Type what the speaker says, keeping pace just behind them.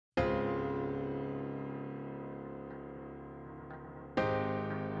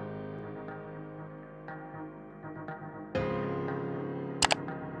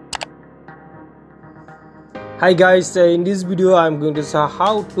Hi guys, in this video I am going to show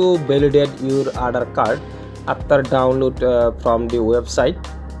how to validate your Aadhaar card after download from the website.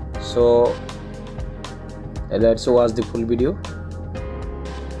 So let's watch the full video.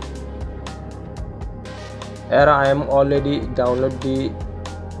 Here I am already download the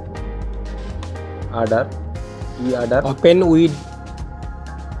e-aadhar. Open with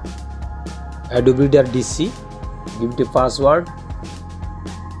Adobe.dc. Give the password.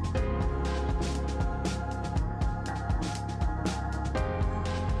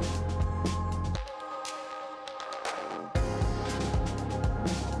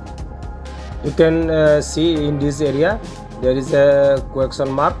 You can see in this area there is a question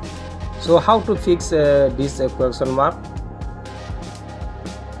mark. So how to fix this question mark?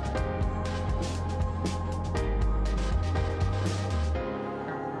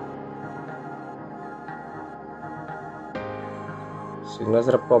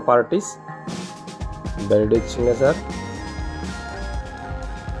 Signature properties, validate signature.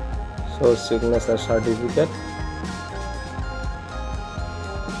 So signature certificate,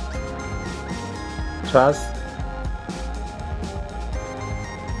 trust,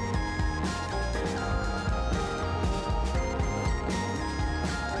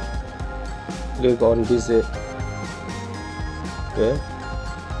 click on this okay.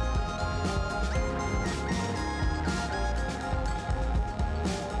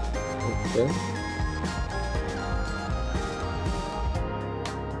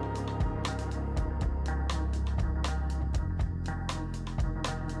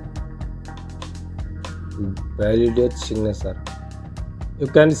 Validate signature. You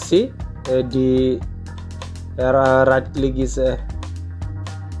can see the right click is here.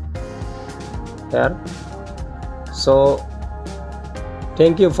 So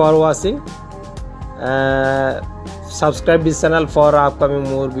thank you for watching. Subscribe this channel for upcoming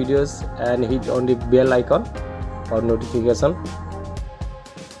more videos and hit on the bell icon for notification.